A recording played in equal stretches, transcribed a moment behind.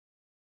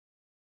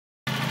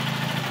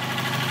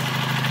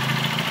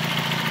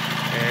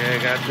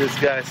got this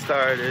guy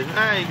started.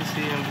 You can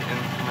see him in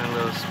my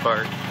little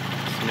spark.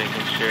 Just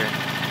making sure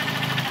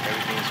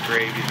everything's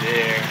gravy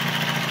there.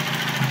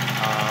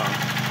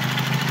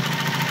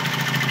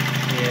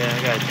 Yeah, I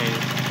gotta change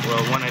it.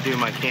 Well, when I do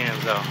my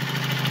cams, I'll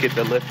get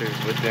the lifters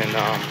within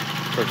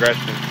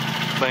progression.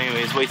 But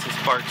anyways, wait till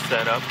spark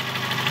set up.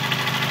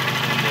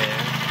 And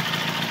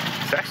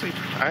it's actually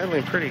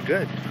idling pretty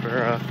good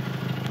for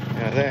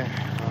there.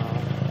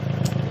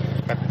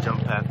 Got the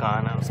jump pack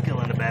on. I was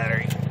killing the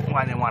battery. Well,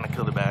 I didn't want to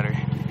kill the battery.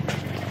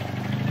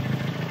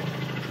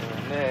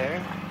 And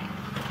there.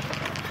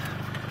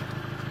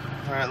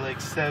 We're at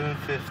like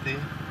 750.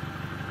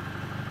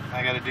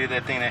 I gotta do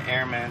that thing that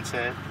Airman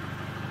said.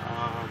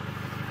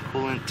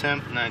 Coolant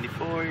temp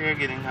 94, you're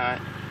getting hot.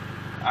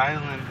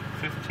 Idling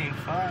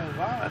 15.5.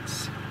 Wow,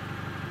 that's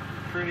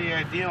pretty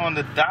ideal on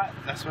the dot.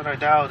 That's what I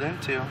dialed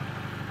into.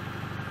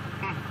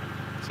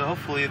 So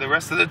hopefully the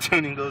rest of the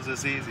tuning goes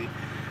as easy.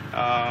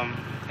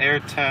 Air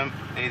temp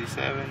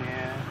 87,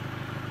 yeah.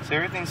 So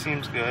everything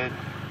seems good.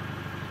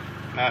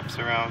 Maps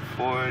around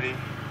 40.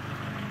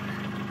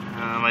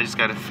 I just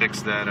gotta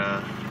fix that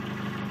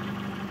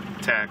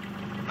tack.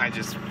 I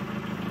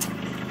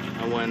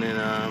went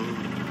and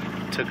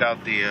took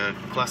out the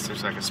cluster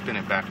so I could spin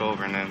it back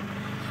over and then,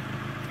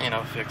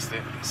 fixed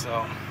it.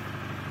 So,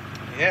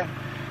 yeah,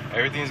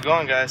 everything's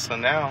going, guys. So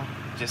now,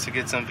 just to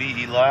get some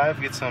VE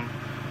live, get some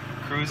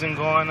cruising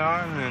going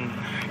on, and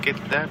get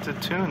that to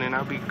tune, and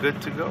I'll be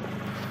good to go.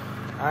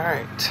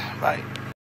 Alright, bye.